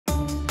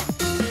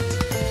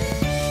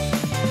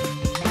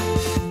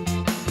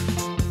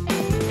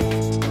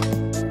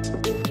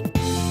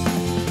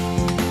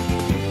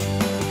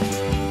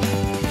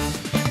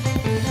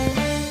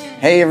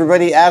Hey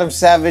everybody, Adam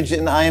Savage,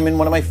 and I am in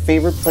one of my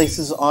favorite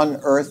places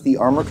on earth, the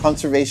Armor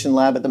Conservation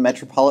Lab at the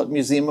Metropolitan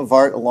Museum of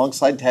Art,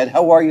 alongside Ted.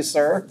 How are you,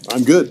 sir?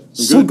 I'm good.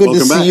 So good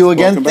to see you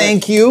again. Welcome back.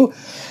 Thank you.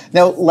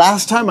 Now,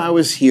 last time I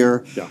was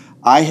here, Yeah.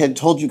 I had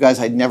told you guys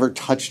I'd never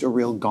touched a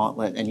real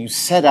gauntlet, and you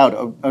set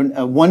out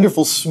a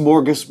wonderful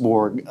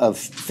smorgasbord of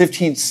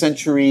 15th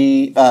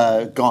century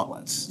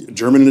gauntlets.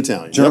 German and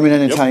Italian. German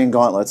and Yep. Italian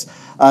gauntlets.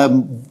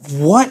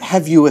 What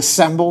have you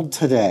assembled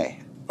today?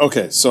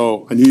 Okay,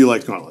 so I knew you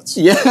liked gauntlets.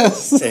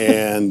 Yes.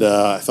 And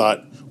I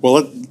thought,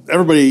 well,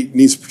 everybody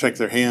needs to protect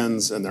their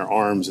hands and their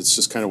arms. It's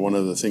just kind of one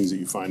of the things that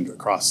you find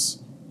across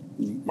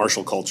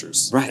martial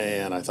cultures. Right.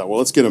 And I thought, well,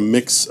 let's get a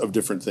mix of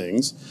different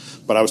things.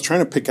 But I was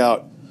trying to pick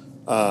out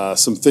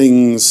some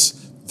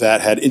things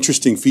that had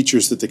interesting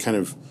features that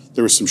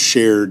there was some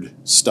shared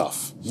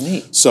stuff.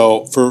 Neat.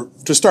 So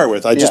to start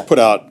with, I just put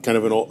out kind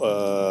of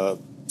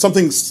an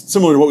something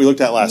similar to what we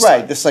looked at last time.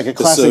 Right, this is like a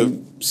classic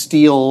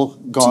steel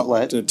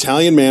gauntlet. An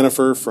Italian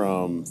manifer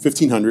from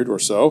 1500 or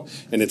so,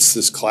 and it's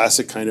this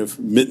classic kind of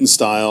mitten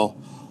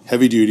style,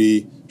 heavy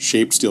duty,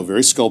 shaped steel,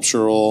 very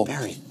sculptural.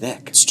 Very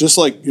thick. It's just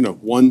like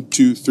 1,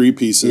 2, 3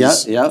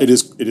 pieces. Yeah. It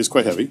is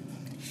quite heavy.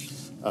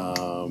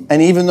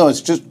 And even though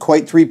it's just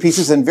quite 3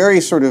 pieces and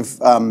very sort of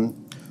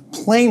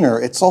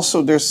planar, it's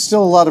also, there's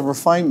still a lot of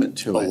refinement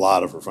to it. A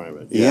lot of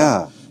refinement.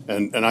 Yeah.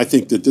 And I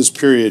think that this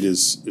period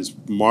is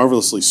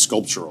marvelously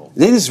sculptural.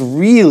 It is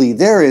really,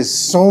 there is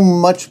so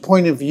much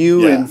point of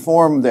view Yeah. and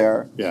form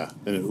there. Yeah,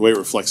 and the way it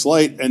reflects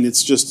light, and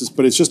it's just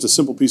a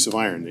simple piece of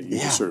iron that you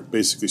sort of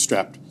basically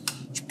strapped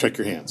to protect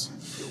your hands.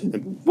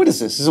 And What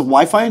is this? Is it a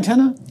Wi-Fi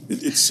antenna?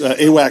 it's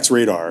AWACS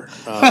radar.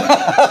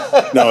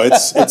 No,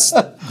 it's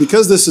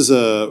because this is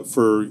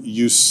for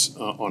use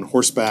on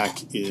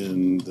horseback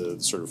in the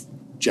sort of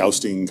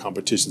jousting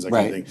competitions, that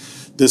kind of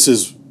thing. This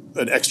is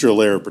an extra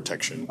layer of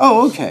protection.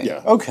 Oh, okay.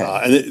 Yeah. Okay.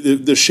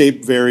 And the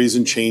shape varies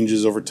and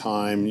changes over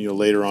time.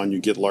 Later on you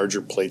get larger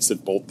plates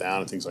that bolt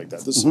down and things like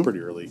that. This is a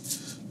pretty early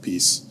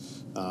piece.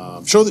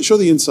 Show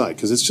the inside,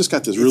 because it's just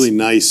got this really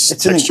nice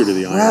texture to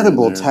the iron.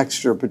 Incredible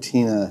texture,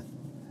 patina.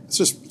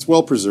 It's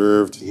well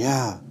preserved.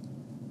 Yeah.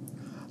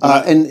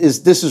 And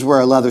this is where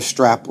a leather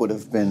strap would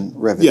have been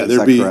riveted. Yeah,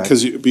 there'd be,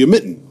 because it'd be a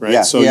mitten, right?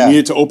 Yeah, so yeah. you need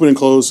it to open and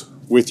close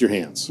with your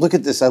hands. Look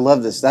at this. I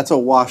love this. That's a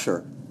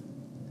washer.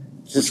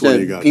 Just one a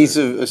you got piece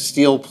there? of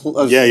steel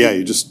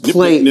You just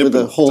plate with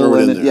a and hole throw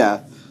it in it. there.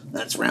 Yeah,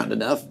 that's round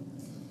enough.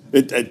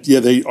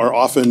 They are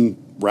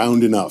often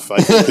round enough, I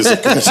think,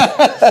 is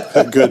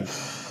a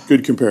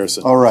good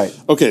comparison. All right.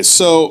 Okay,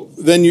 so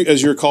then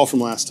as you recall from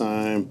last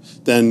time,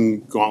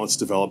 then gauntlets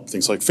developed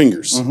things like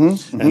fingers.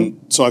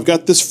 And so I've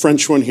got this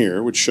French one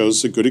here, which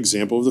shows a good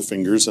example of the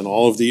fingers and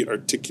all of the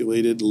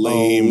articulated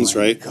lames,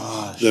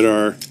 that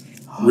are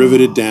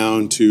riveted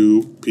down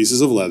to pieces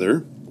of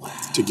leather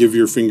to give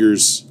your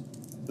fingers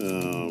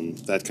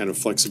that kind of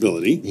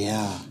flexibility.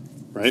 Yeah.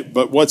 Right?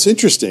 But what's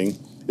interesting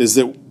is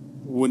that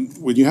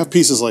when you have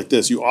pieces like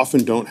this, you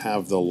often don't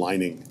have the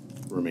lining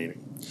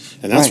remaining.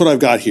 And that's what I've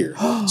got here.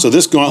 So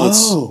this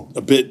gauntlet's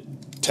a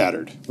bit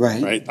tattered.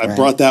 Right? I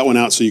brought that one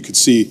out so you could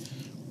see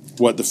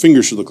what the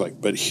fingers should look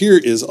like. But here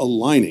is a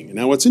lining. And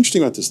now what's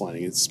interesting about this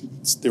lining,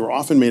 they were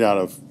often made out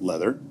of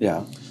leather.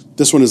 Yeah.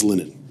 This one is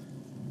linen.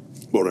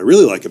 But what I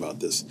really like about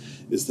this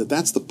is that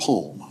that's the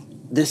palm.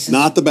 This is,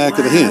 not the back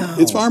of the hand.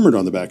 It's armored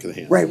on the back of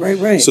the hand.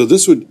 Right. So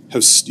this would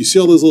have, you see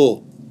all those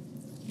little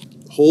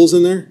holes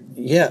in there?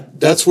 Yeah.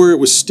 That's where it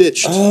was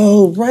stitched.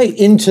 Oh, right.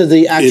 Into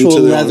the actual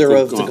leather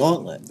of the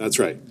gauntlet. That's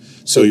right.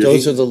 So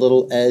those are the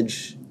little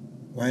edge,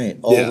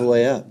 all the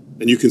way up.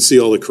 And you can see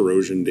all the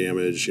corrosion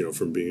damage,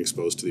 from being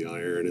exposed to the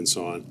iron and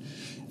so on.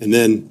 And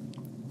then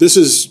it's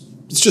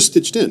just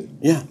stitched in.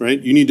 Yeah. Right?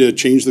 You need to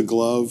change the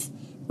glove,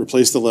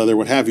 replace the leather,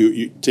 what have you.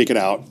 You take it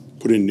out,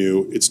 put in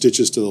new, it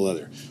stitches to the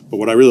leather. But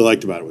what I really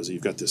liked about it was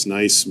you've got this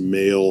nice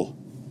male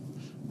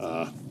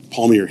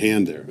palm of your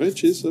hand there,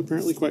 which is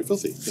apparently quite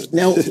filthy.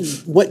 Now,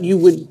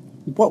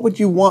 what would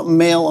you want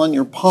mail on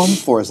your palm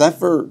for? Is that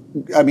for,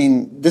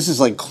 this is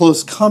like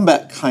close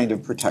combat kind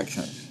of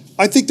protection.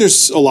 I think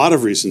there's a lot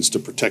of reasons to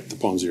protect the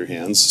palms of your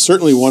hands.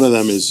 Certainly one of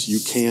them is you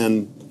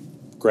can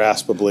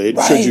grasp a blade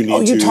should you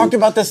need to. You talked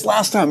about this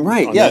last time,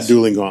 right? On that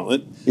dueling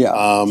gauntlet.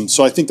 Yeah.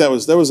 So I think that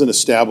was an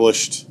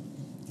established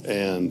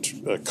and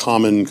a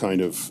common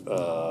kind of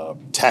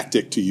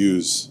tactic to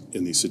use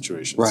in these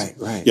situations.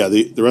 Right. Yeah,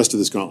 the rest of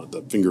this gauntlet,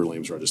 the finger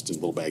lames are just in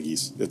little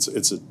baggies.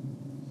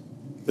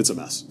 It's a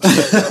mess.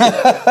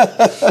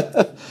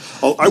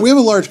 We have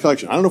a large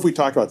collection. I don't know if we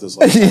talked about this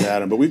last time,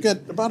 Adam, but we've got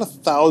about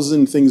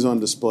 1,000 things on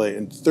display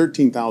and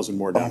 13,000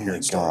 more down here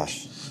in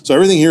storage. So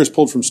everything here is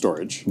pulled from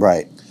storage.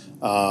 Right.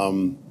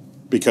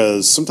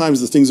 Because sometimes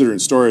the things that are in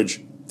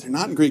storage, they're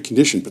not in great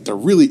condition, but they're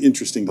really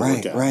interesting to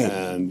look at. Right.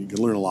 And you can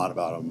learn a lot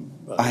about them,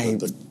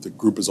 the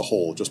group as a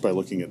whole, just by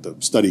looking at the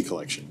study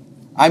collection.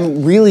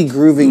 I'm really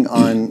grooving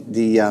on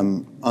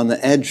the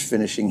edge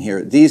finishing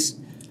here.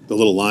 The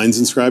little lines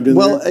inscribed in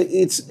there? Well,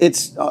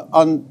 it's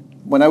on.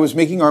 When I was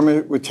making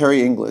armament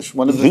English,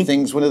 one of the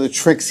things, one of the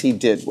tricks he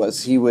did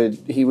was he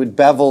would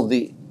bevel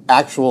the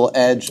actual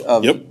edge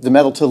of Yep. the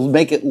metal to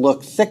make it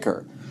look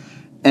thicker.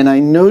 And I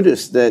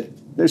noticed that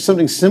there's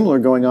something similar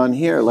going on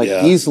here. Like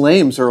Yeah. these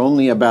lames are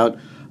only about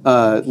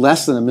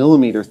less than a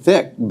millimeter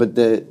thick, but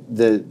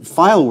the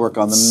file work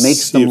on them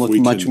makes See them if look we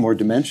much can more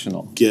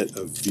dimensional. Get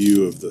a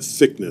view of the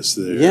thickness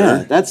there.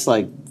 Yeah, that's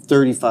like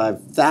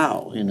 35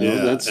 thou. You know,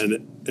 Yeah, that's and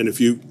if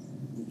you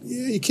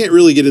can't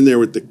really get in there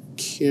with the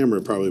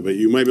camera probably, but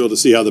you might be able to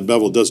see how the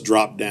bevel does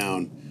drop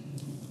down.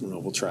 I don't know.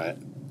 We'll try it.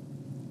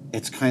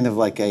 it's kind of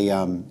like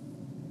a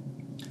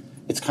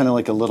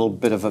little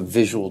bit of a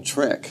visual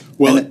trick.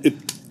 Well, And it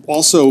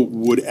also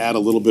would add a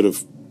little bit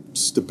of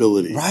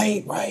stability.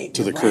 right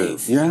to the you're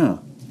curve. Yeah.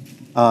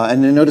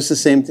 And I notice the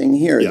same thing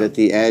here, Yeah. that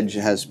the edge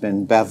has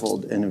been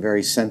beveled in a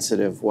very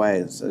sensitive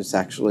way. So it's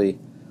actually,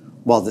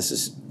 while this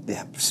is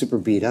super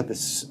beat up,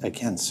 it's,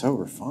 again, so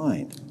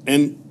refined.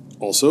 And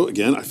also,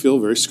 again, I feel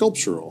very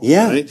sculptural.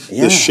 Yeah, Right?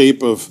 yeah. The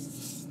shape of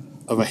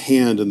a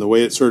hand and the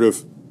way it sort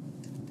of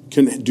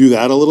can do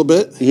that a little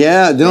bit.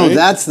 Yeah, no, Right?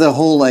 that's the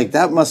whole, like,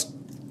 that must,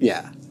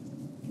 yeah.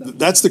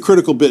 That's the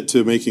critical bit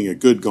to making a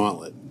good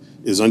gauntlet,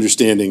 is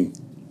understanding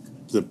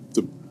the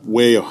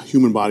way a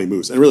human body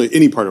moves, and really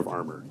any part of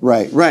armor.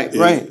 Right,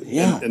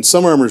 yeah. And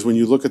some armors, when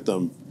you look at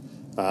them,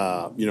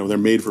 they're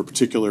made for a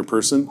particular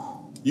person.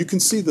 You can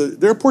see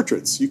they're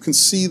portraits. You can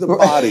see the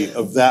body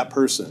of that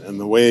person and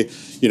the way,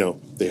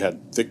 they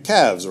had thick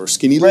calves or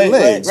skinny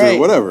legs or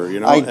whatever.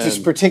 I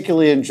just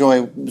particularly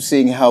enjoy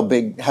seeing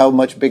how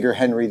much bigger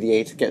Henry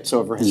VIII gets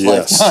over his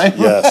lifetime.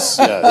 Yes,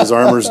 yeah. His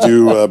armors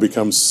do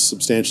become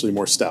substantially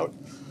more stout.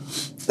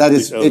 That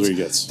is, The older he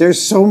gets.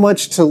 there's so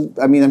much to,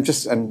 I mean, I'm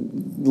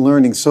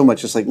learning so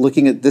much. Just like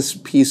looking at this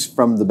piece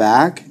from the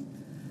back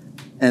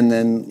and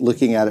then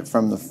looking at it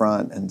from the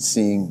front and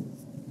seeing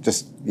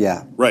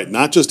Right,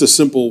 not just a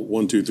simple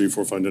 1, 2, 3,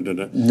 4,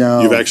 5.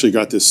 No. You've actually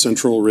got this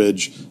central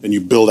ridge, and you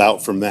build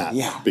out from that.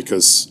 Yeah.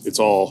 Because it's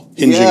all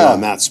hinging Yeah.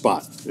 on that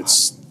spot.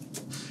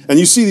 And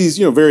you see these,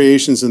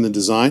 variations in the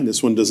design.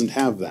 This one doesn't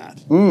have that.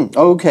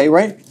 Okay,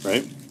 right?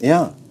 Right.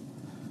 Yeah.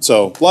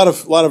 So a lot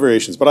of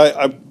variations, but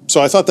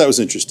I thought that was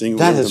interesting.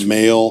 That The is-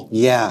 mail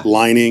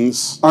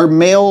linings. Are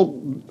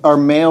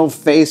male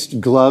faced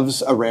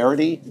gloves a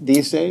rarity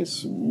these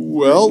days?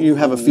 Well, You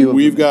have a few of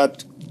We've them.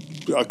 got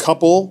a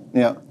couple,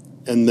 Yeah.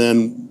 and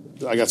then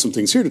I got some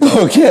things here to talk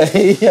about.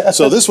 Okay. Yeah.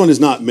 So this one is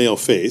not male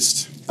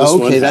faced. This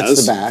one Okay, that's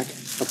has the back.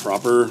 a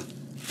proper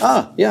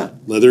Yeah.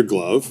 leather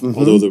glove,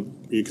 although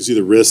you can see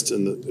the wrist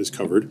is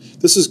covered.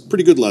 This is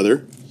pretty good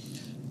leather,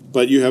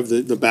 but you have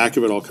the back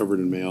of it all covered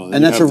in mail.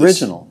 And that's you have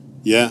this- original.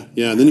 Yeah.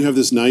 And then you have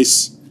this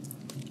nice,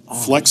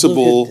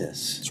 flexible look at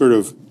this. sort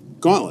of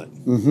gauntlet.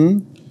 Mm-hmm.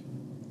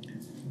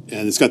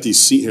 And it's got these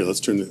seat here. Let's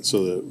turn it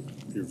so that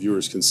your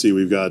viewers can see.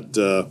 We've got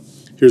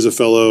here's a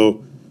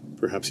fellow.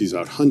 Perhaps he's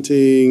out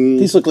hunting.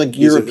 These look like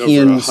He's out for a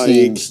European hike.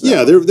 scenes, though.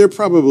 Yeah, they're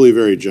probably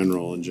very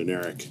general and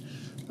generic.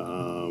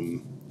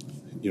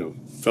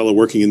 Fellow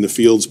working in the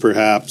fields,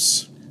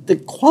 perhaps. The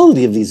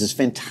quality of these is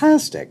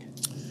fantastic.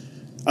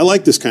 I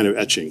like this kind of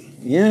etching.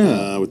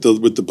 Yeah. With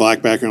the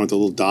black background with the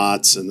little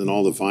dots and then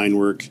all the vine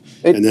work.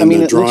 It and then the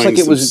looks like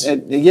it drawings was,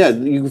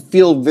 you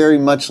feel very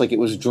much like it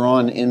was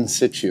drawn in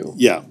situ.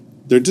 Yeah,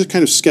 they're just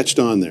kind of sketched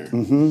on there.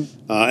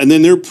 Mm-hmm. And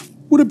then there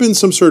would have been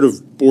some sort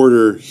of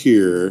border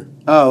here.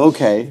 Oh,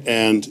 okay.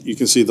 And you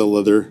can see the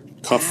leather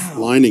cuff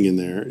lining in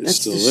there is That's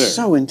still just there.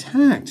 so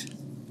intact.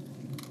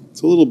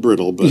 It's a little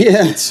brittle, but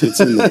Yeah. it's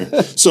in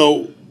there.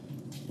 So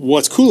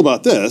what's cool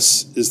about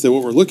this is that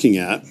what we're looking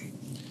at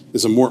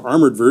is a more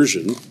armored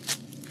version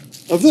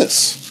of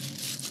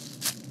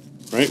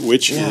this, right?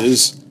 Which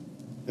is,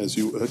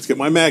 let's get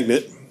my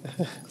magnet.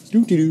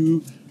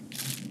 Doo-doo-doo.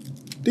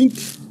 Dink,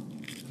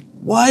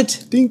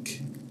 What?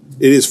 dink.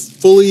 It is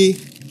fully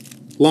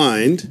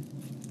lined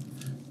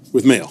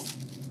with mail.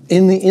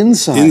 In the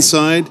inside?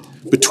 Inside,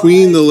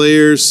 between the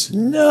layers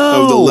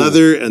No. of the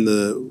leather and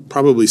the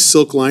probably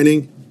silk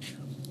lining,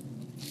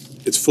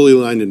 it's fully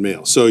lined in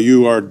mail. So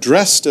you are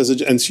dressed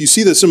and you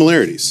see the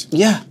similarities.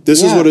 Yeah.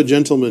 This is yeah. what a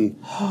gentleman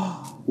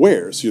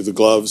wears. You have the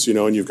gloves,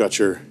 and you've got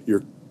your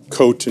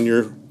coat and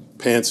your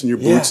pants and your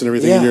boots and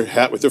everything, and your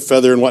hat with your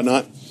feather and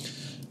whatnot.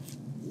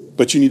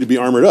 But you need to be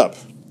armored up.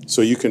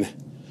 So you can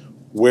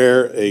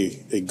wear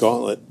a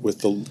gauntlet with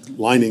the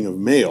lining of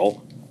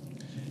mail.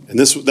 And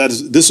this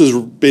is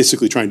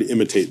basically trying to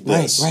imitate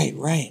this.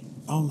 Right.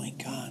 Oh my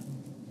God.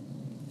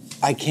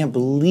 I can't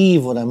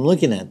believe what I'm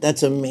looking at.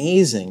 That's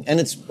amazing. And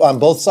it's on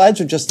both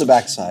sides or just the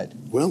back side?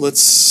 Well,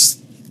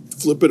 let's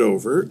flip it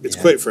over. It's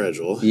quite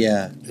fragile.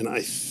 Yeah. And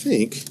I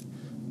think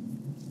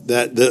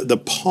that the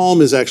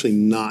palm is actually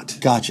not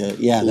Gotcha.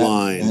 Yeah.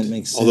 lined. That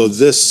makes sense. Although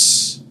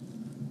this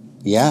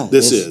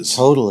is.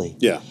 Totally.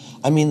 Yeah.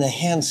 I mean, the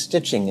hand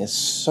stitching is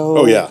so.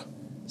 Oh, yeah.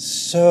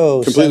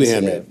 So Completely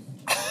sensitive.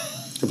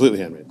 handmade. Completely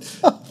handmade.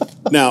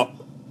 Now,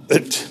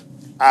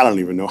 I don't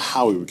even know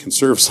how we would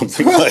conserve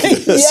something like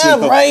this.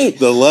 Yeah, right.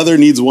 The leather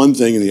needs one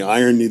thing and the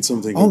iron needs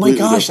something Oh my completely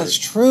gosh, different. that's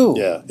true.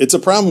 Yeah. It's a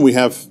problem we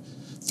have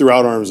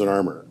throughout Arms and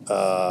Armor,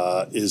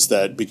 is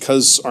that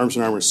because Arms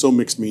and Armor is so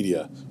mixed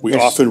media, we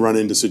often run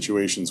into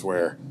situations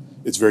where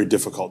it's very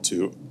difficult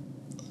to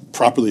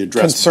properly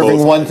address Conserving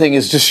both. one thing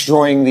is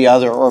destroying the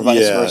other, or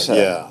vice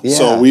versa. Yeah.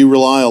 So we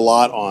rely a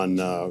lot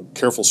on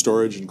careful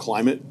storage and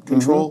climate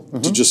control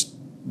to just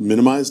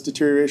minimize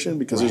deterioration,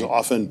 because there's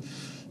often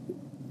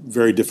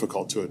very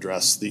difficult to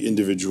address the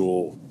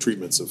individual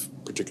treatments of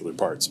particular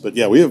parts. But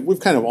yeah, we've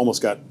kind of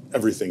almost got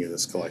everything in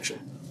this collection.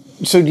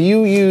 So do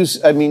you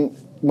use, I mean,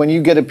 when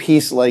you get a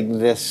piece like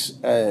this,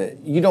 do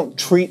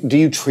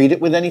you treat it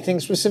with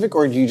anything specific,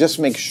 or do you just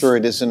make sure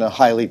it is in a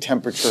highly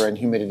temperature and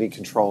humidity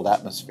controlled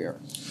atmosphere?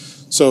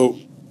 So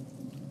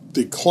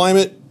the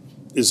climate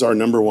is our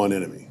number one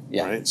enemy,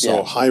 right?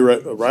 So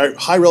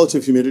high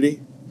relative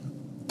humidity,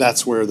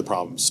 that's where the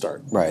problems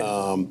start. Right.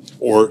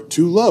 Or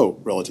too low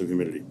relative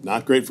humidity,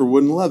 not great for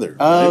wood and leather.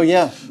 Oh, right?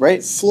 yeah,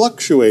 right.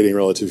 Fluctuating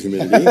relative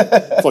humidity,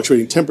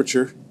 fluctuating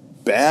temperature,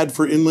 bad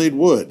for inlaid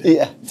wood.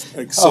 Yeah.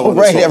 Like so on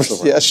right. and so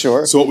forth. Yeah,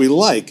 sure. So what we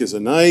like is a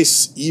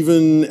nice,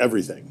 even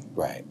everything.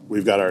 Right.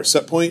 We've got our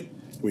set point,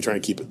 and we try to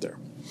keep it there.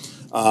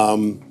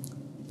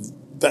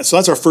 So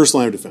that's our first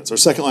line of defense. Our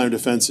second line of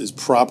defense is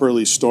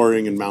properly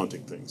storing and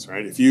mounting things,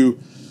 right? If you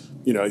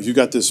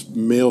got this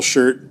mail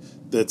shirt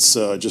that's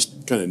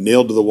just kind of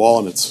nailed to the wall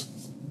and it's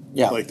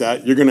like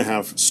that, you're going to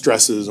have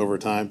stresses over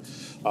time.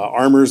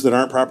 Armors that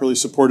aren't properly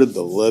supported,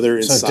 the leather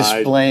inside. So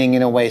displaying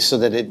in a way so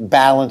that it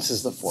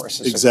balances the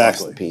forces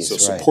across the piece. So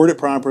support it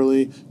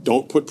properly.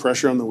 Don't put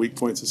pressure on the weak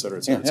points, et cetera,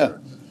 et cetera, et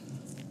cetera. Yeah.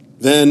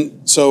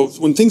 Then, so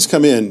when things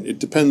come in, it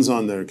depends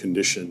on their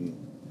condition,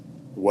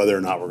 whether or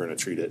not we're going to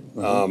treat it.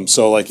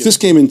 So like if this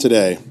came in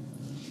today,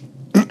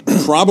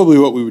 probably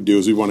what we would do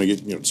is we want to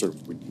get,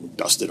 we'd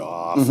dust it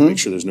off, make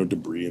sure there's no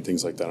debris and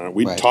things like that.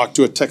 We'd talk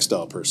to a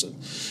textile person.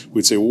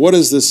 We'd say, what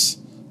does this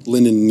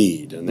linen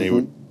need? And they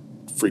would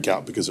freak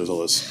out because there's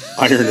all this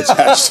iron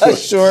attached to it.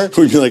 Sure.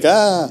 We'd be like,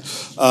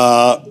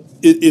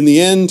 in the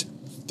end,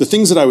 the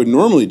things that I would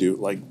normally do,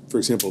 like, for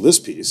example, this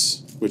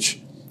piece, which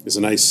is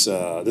a nice,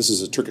 this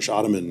is a Turkish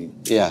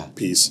Ottoman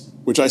piece,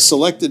 which I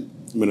selected.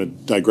 I'm going to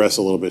digress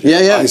a little bit here.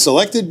 Yeah. I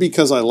selected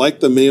because I like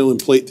the mail and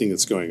plate thing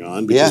that's going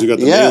on, because we've got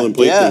the mail and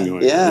plate thing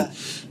going on.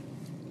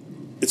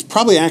 It's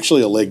probably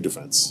actually a leg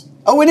defense.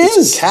 Oh,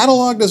 It's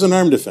cataloged as an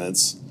arm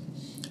defense,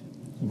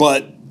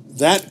 but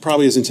that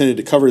probably is intended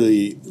to cover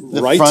the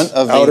right front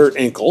of outer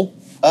ankle.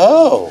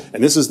 Oh.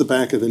 And this is the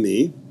back of the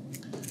knee.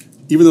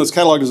 Even though it's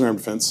cataloged as an arm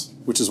defense,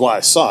 which is why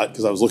I saw it,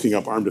 because I was looking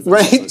up arm defense.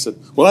 Right. And I said,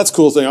 well, that's a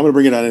cool thing. I'm going to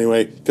bring it out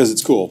anyway because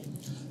it's cool.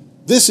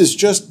 This is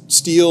just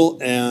steel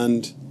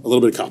and a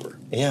little bit of copper.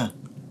 Yeah.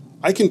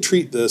 I can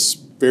treat this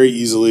very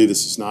easily.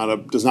 This is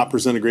does not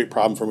present a great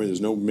problem for me.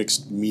 There's no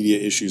mixed media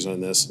issues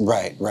on this.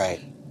 Right.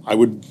 I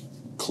would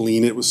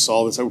clean it with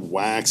solvents. I would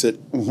wax it.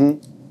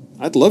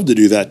 I'd love to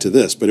do that to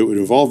this, but it would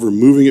involve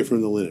removing it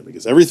from the linen,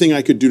 because everything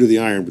I could do to the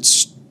iron would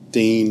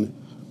stain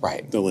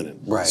the linen.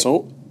 Right.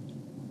 So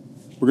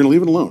we're going to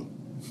leave it alone.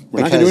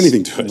 We're not going to do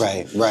anything to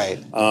it. Right.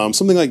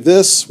 Something like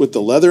this with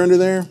the leather under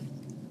there,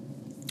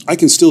 I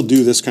can still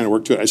do this kind of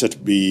work to it. I just have to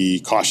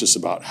be cautious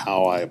about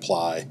how I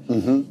apply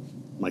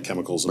my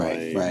chemicals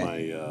and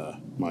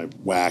my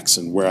wax,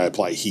 and where I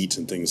apply heat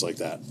and things like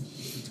that.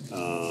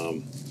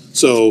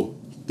 So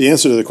the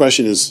answer to the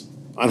question is,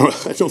 I don't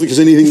think there's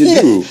anything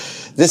to do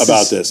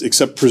about this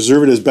except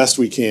preserve it as best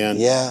we can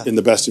in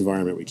the best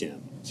environment we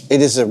can.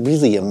 It is a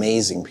really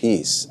amazing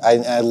piece.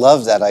 I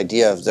love that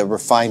idea of the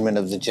refinement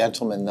of the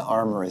gentleman. The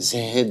armor is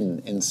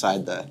hidden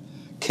inside the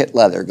kit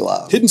leather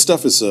glove. Hidden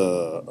stuff is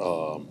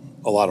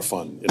a lot of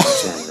fun in our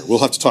armor. We'll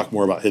have to talk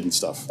more about hidden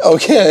stuff.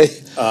 Okay.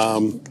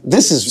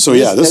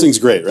 This thing's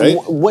great, right?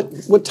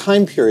 What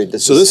time period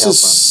does this is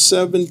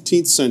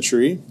 17th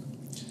century.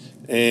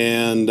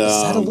 And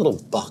is that a little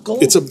buckle?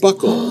 It's a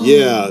buckle,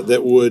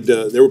 that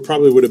would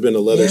probably would have been a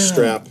leather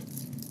strap.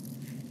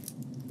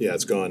 Yeah,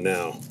 it's gone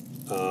now.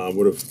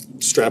 Would have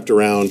strapped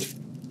around,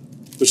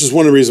 which is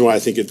one of the reasons why I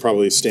think it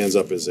probably stands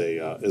up as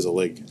a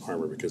leg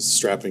armor, because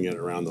strapping it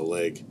around the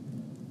leg,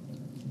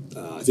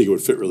 I think it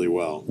would fit really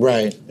well.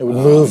 Right, it would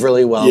move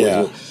really well.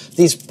 Yeah. With you.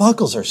 These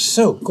buckles are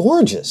so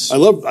gorgeous. I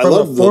love from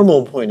a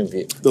formal point of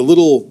view. The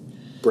little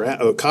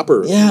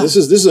copper. Yeah. This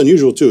is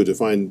unusual too, to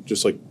find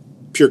just like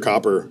pure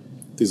copper.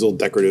 These little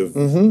decorative, I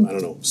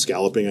don't know,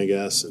 scalloping, I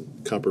guess,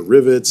 and copper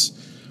rivets.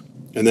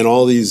 And then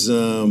all these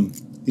are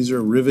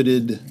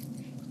riveted,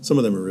 some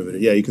of them are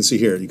riveted. Yeah, you can see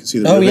here. You can see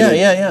the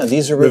riveted,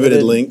 These are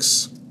riveted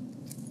links.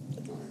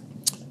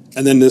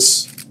 And then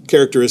this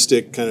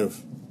characteristic kind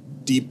of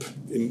deep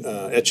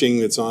etching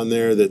that's on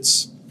there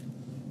that's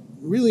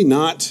really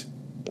not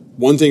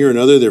one thing or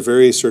another. They're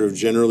very sort of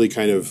generally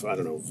kind of, I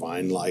don't know,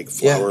 vine-like,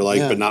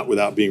 flower-like, but not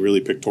without being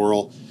really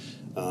pictorial.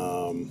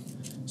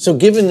 So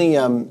given the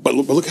but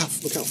look how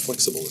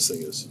flexible this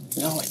thing is.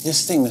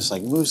 This thing is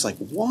moves like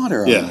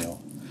water on you.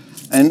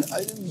 And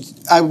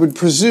I would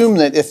presume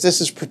that if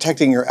this is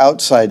protecting your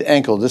outside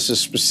ankle, this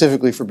is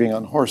specifically for being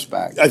on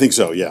horseback. I think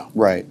so, yeah.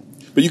 Right.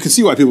 But you can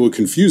see why people would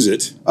confuse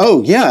it.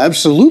 Oh yeah,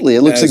 absolutely.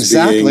 It looks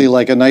exactly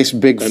like a nice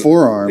big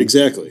forearm.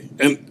 Exactly.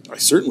 And I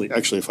certainly,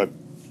 actually, if I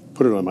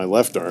put it on my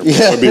left arm,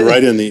 it would be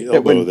right in the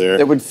elbow there.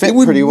 It would fit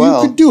pretty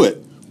well. You could do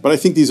it. But I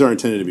think these are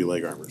intended to be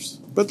leg armors.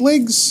 But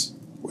legs,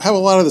 have a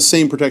lot of the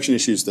same protection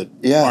issues that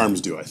Yeah.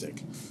 arms do, I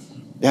think.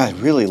 Yeah, I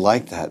really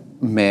like that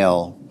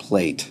mail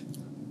plate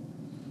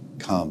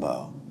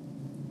combo.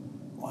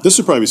 This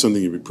would probably be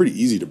something that'd be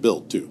pretty easy to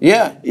build too.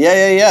 Yeah.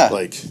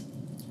 Like,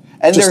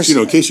 And just,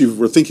 in case you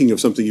were thinking of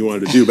something you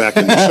wanted to do back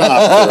in the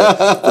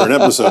shop for an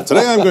episode.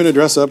 Today I'm going to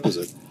dress up as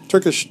a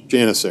Turkish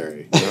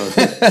janissary. You know?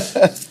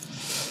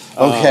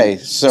 Okay,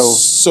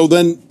 so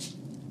then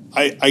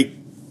I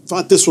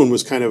thought this one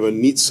was kind of a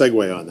neat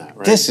segue on that,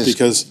 right?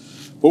 Because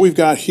what we've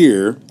got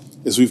here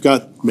is we've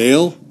got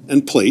mail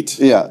and plate.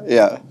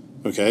 Yeah.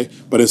 Okay,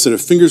 but instead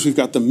of fingers, we've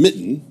got the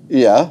mitten.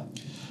 Yeah.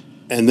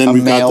 And then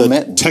we've got the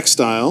mitten.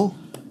 textile,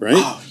 right?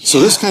 Oh, yeah. So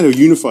this kind of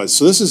unifies.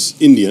 So this is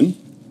Indian.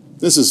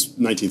 This is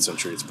 19th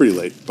century. It's pretty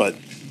late, but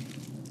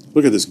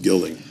look at this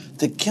gilding.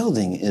 The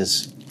gilding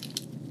is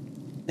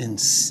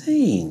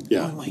insane.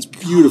 Yeah, Oh my it's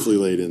God. beautifully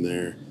laid in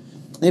there.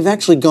 They've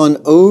actually gone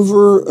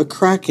over a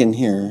crack in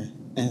here,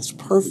 and it's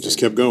perfect. Just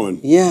kept going.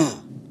 Yeah.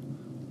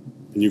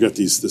 And you got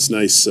this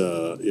nice,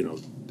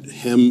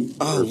 hem.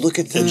 Oh, or look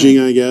at that. edging,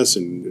 I guess,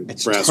 and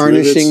It's brass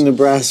tarnishing rivets. the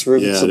brass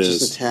rivets Yeah, it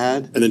just is. a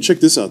tad. And then check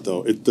this out,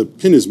 though. The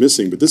pin is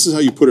missing, but this is how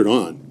you put it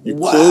on. You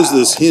Wow. close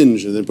this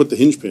hinge and then put the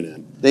hinge pin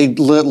in. They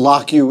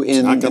lock you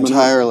in not coming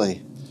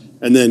entirely.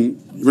 And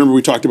then, remember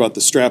we talked about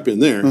the strap in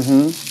there?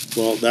 Mm-hmm.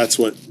 Well, that's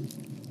what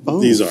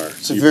these are.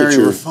 It's a You very put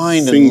your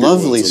refined and finger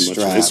lovely ones on,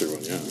 strap. Much nicer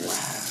one, yeah, right.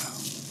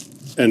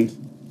 Wow. And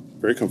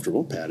very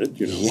comfortable, padded,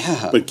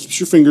 Yeah. But keeps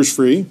your fingers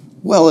free.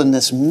 Well, and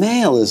this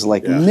mail is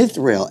like Yeah.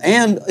 mithril.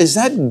 And is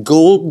that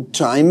gold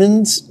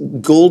diamonds?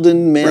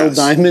 Golden mail Brass.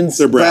 diamonds?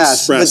 They're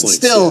brass But links,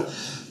 still, yeah.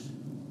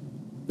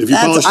 If you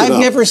polish it I've up.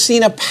 never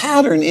seen a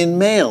pattern in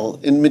mail,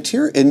 in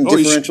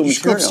differential you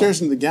should go material.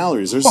 upstairs in the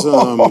galleries. There's you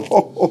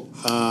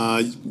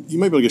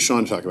might be able to get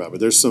Sean to talk about it, but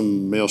there's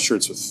some mail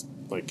shirts with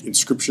like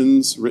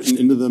inscriptions written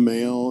into the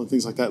mail and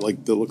things like that,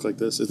 like that look like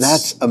this.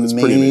 That's It's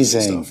pretty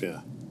amazing amazing. stuff, yeah.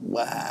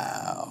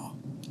 Wow.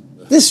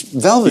 This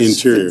velvet The is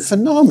interior.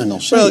 phenomenal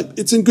shape. Well,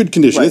 it's in good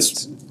condition. Right.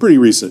 It's pretty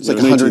recent. It's like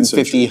 19th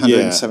 150, century.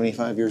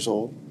 175 years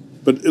old. Yeah.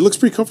 But it looks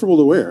pretty comfortable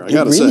to wear, I It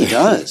gotta really say.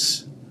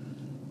 does.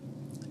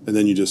 And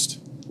then you just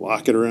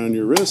lock it around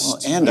your wrist. Well,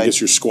 and I guess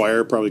your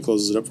squire probably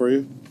closes it up for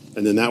you.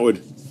 And then that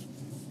would,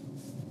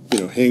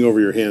 hang over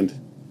your hand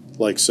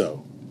like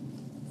so.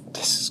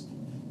 This is,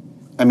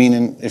 I mean,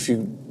 and if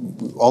you,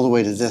 all the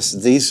way to this,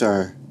 these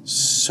are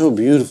so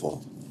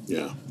beautiful.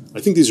 Yeah. I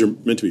think these are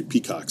meant to be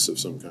peacocks of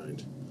some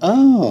kind.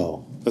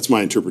 Oh. That's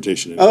my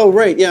interpretation. Anyway. Oh,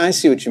 right. Yeah, I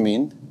see what you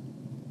mean.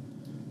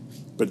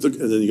 But look,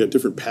 and then you got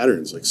different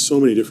patterns, like so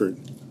many different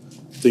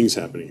things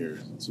happening here.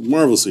 It's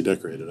marvelously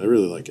decorated. I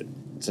really like it.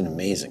 It's an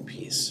amazing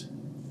piece.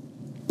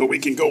 But we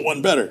can go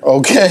one better.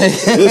 Okay.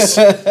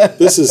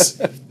 This is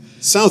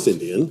South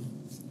Indian,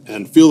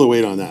 and feel the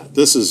weight on that.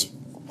 This is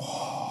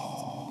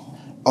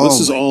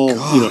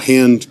all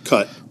hand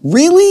cut.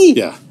 Really?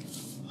 Yeah.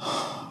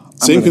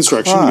 Same gonna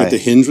construction. cry. You got the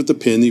hinge with the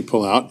pin that you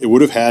pull out. It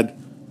would have had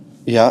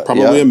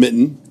probably yeah. a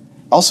mitten.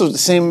 Also, the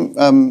same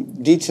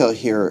detail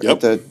here Yep.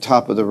 at the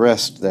top of the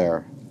wrist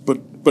there.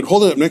 But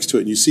hold it up next to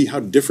it, and you see how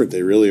different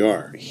they really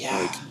are. Yeah.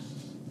 Like,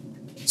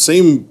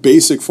 same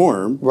basic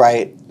form,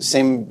 Right.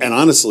 Same. and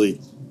honestly,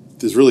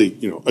 there's really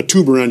a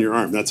tube around your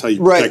arm. That's how you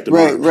protect an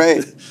arm.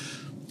 Right.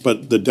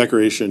 But the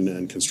decoration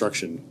and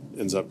construction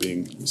ends up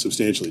being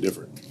substantially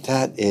different.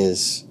 That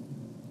is.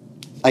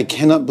 I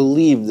cannot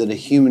believe that a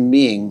human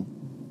being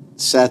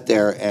sat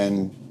there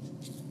and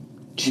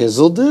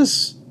chiseled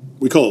this.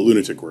 We call it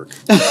lunatic work.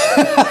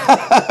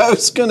 I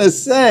was gonna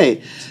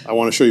say. I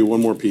want to show you one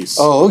more piece.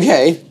 Oh,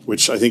 okay.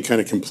 Which I think kind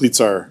of completes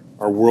our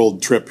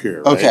world trip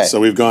here. Right? Okay. So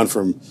we've gone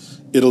from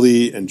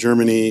Italy and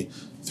Germany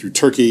through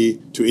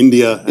Turkey to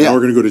India, and now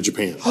we're going to go to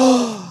Japan.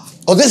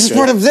 Oh, this is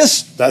part of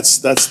this.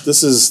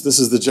 This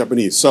is the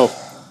Japanese. So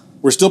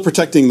we're still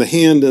protecting the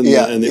hand and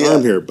the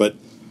arm here, but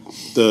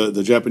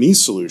the Japanese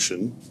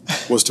solution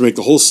was to make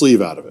the whole sleeve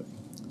out of it.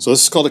 So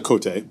this is called a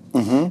kote,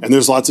 and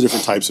there's lots of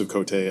different types of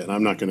kote, and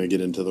I'm not going to get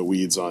into the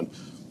weeds on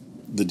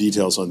the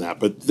details on that.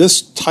 But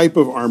this type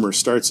of armor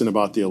starts in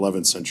about the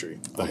 11th century,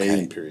 the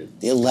Heian period.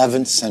 The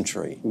 11th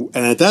century. And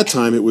at that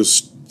time, it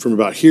was from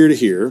about here to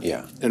here,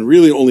 and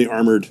really only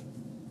armored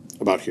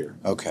about here.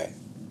 Okay.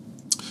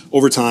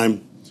 Over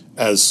time,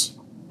 as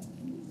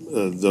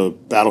the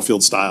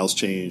battlefield styles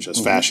change, as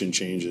fashion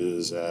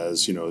changes,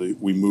 as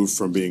we move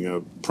from being a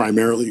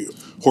primarily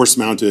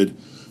horse-mounted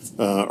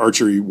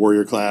archery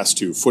warrior class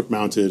to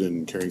foot-mounted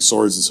and carrying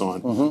swords and so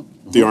on,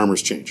 the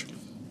armors change.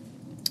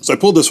 So I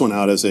pulled this one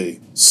out as a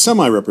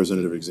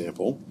semi-representative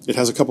example. It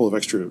has a couple of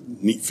extra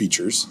neat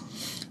features.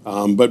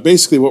 But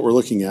basically what we're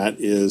looking at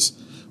is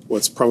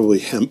what's probably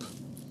hemp.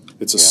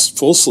 It's a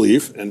full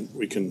sleeve, and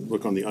we can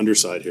look on the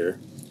underside here,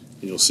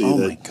 and you'll see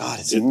that my God,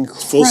 it's in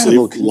full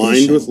incredible sleeve, lined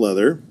condition. with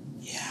leather.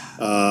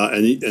 Yeah.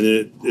 And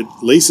it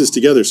laces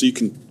together so you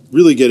can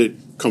really get it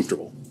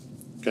comfortable.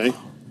 Okay?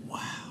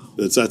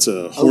 That's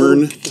a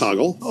horn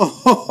toggle.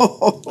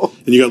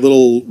 And you got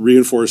little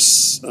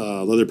reinforced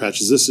leather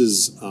patches. This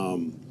is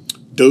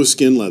doe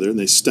skin leather, and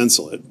they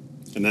stencil it.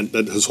 And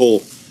that his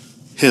whole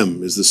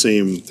hem is the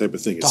same type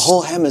of thing. The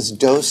whole hem is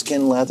doe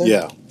skin leather?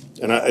 Yeah.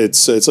 And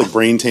it's like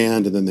brain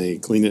tanned, and then they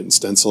clean it and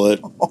stencil it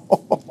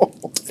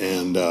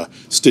and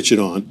stitch it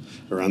on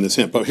around this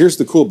hemp. But here's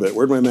the cool bit.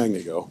 Where'd my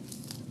magnet go?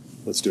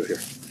 Let's do it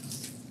here.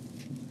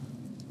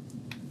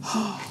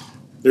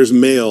 There's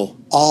mail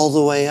all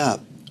the way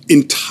up,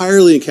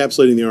 entirely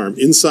encapsulating the arm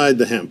inside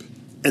the hemp,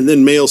 and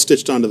then mail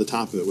stitched onto the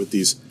top of it with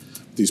these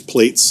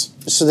plates.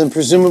 So then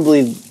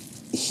presumably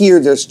here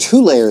there's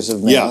 2 layers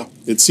of mail. Yeah,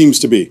 it seems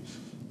to be.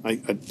 I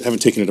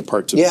haven't taken it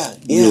apart to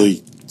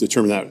really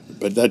determine that,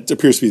 but that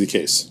appears to be the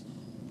case.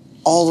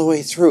 All the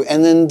way through.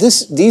 And then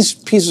these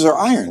pieces are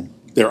iron.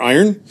 They're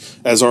iron,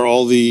 as are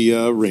all the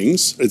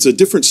rings. It's a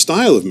different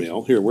style of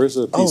mail. Here, where's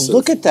a piece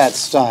look at that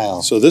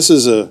style. So this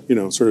is a,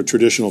 sort of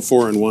traditional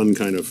 4-in-1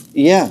 kind of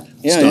style.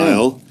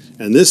 Yeah.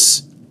 And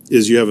this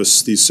is, you have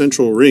these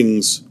central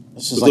rings.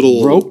 This is like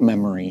little rope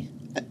memory.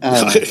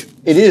 It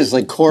is,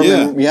 like core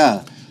memory,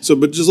 So,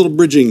 but just little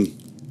bridging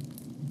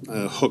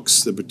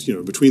hooks that,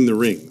 between the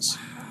rings.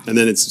 And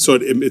then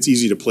it's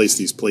easy to place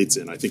these plates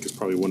in. I think is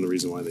probably one of the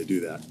reasons why they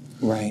do that.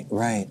 Right,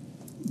 right.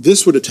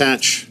 This would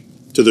attach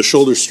to the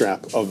shoulder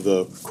strap of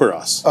the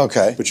cuirass.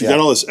 Okay. But you've got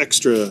all this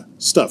extra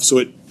stuff. So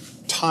it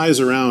ties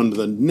around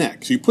the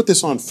neck. So you put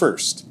this on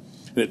first,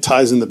 and it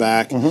ties in the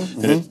back,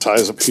 and it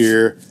ties up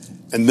here,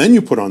 and then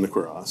you put on the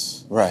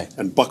cuirass. Right.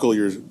 And buckle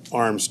your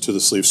arms to the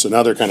sleeve. So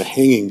now they're kind of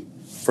hanging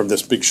from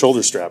this big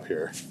shoulder strap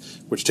here,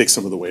 which takes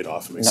some of the weight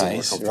off and makes it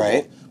more comfortable.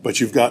 Right. But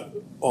you've got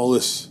all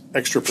this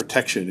extra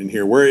protection in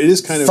here where it is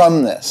kind of...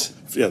 From this.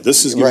 Yeah,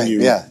 this is giving you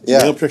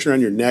nail protection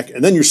around your neck,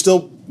 and then you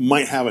still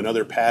might have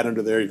another pad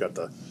under there. You've got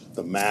the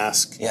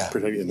mask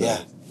protecting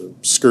the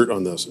skirt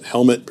on the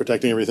helmet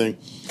protecting everything.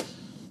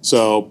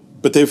 So,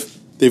 but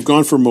they've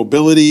gone for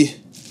mobility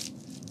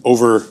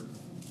over,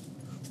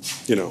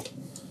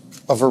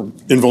 over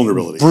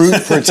invulnerability,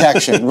 brute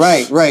protection.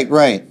 Right.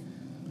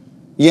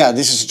 Yeah,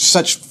 this is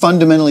such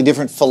fundamentally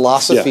different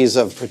philosophies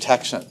of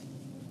protection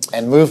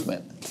and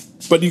movement.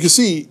 But you can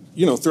see,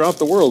 throughout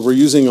the world, we're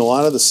using a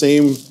lot of the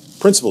same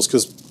principles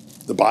because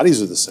the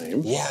bodies are the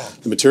same. Yeah.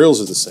 The materials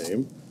are the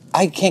same.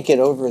 I can't get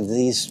over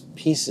these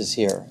pieces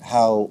here,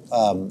 how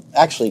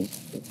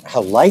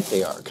light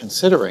they are,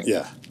 considering.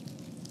 Yeah.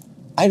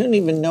 I don't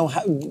even know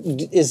how,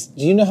 do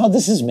you know how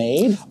this is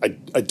made?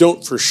 I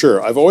don't for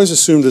sure. I've always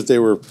assumed that they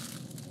were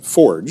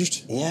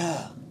forged.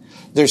 Yeah.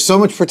 There's so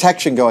much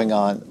protection going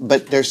on,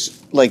 but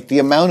there's like the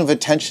amount of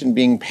attention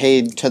being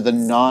paid to the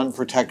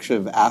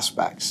non-protective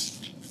aspects,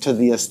 to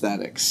the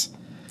aesthetics.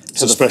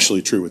 It's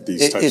especially true with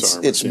these types of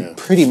armor. It's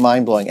pretty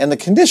mind-blowing. And the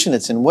condition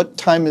it's in, what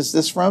time is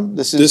this from?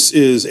 This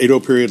is Edo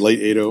period, late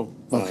Edo.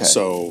 Okay.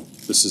 So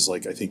this is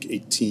like, I think,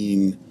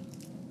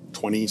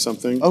 1820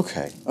 something.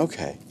 Okay.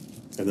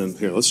 And then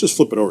here, let's just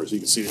flip it over so you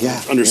can see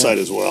the underside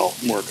as well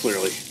more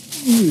clearly.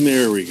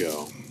 There we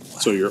go. Wow.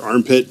 So your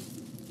armpit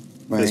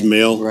has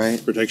mail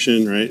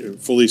protection, right? It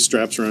fully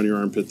straps around your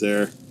armpit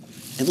there.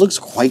 It looks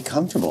quite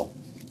comfortable.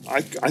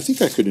 I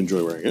think I could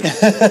enjoy wearing it.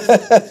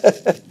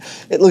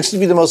 It looks to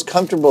be the most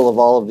comfortable of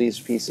all of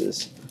these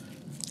pieces.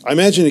 I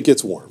imagine it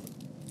gets warm.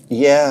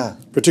 Yeah.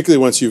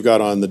 Particularly once you've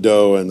got on the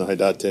do and the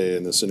haidate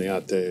and the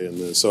suneate and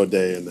the sode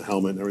and the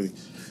helmet and everything.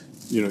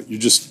 You're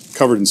just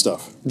covered in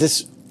stuff.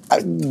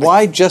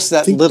 Why just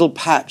that little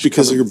patch?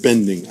 Because you're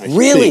bending, I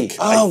think.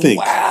 I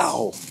think.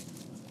 Wow.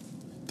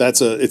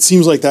 It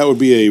seems like that would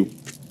be a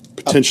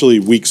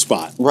potentially weak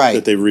spot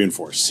that they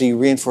reinforced. So you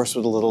reinforce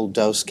with a little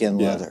doe skin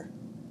leather.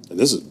 And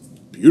this is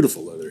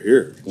beautiful leather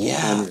here.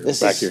 Yeah. On your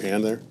back of your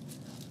hand there.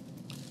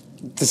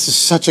 This is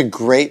such a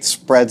great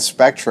spread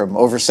spectrum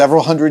over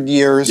several hundred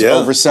years,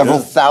 over several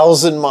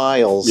thousand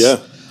miles. Yeah.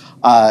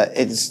 Of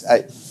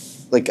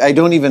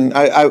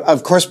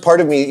course, part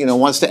of me,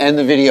 wants to end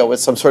the video with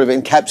some sort of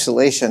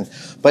encapsulation,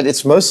 but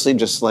it's mostly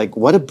just like,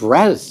 what a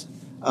breadth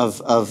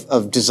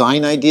of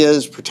design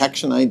ideas,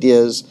 protection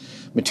ideas,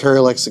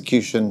 material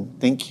execution.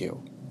 Thank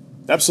you.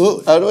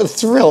 Absolutely. What a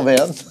thrill,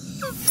 man.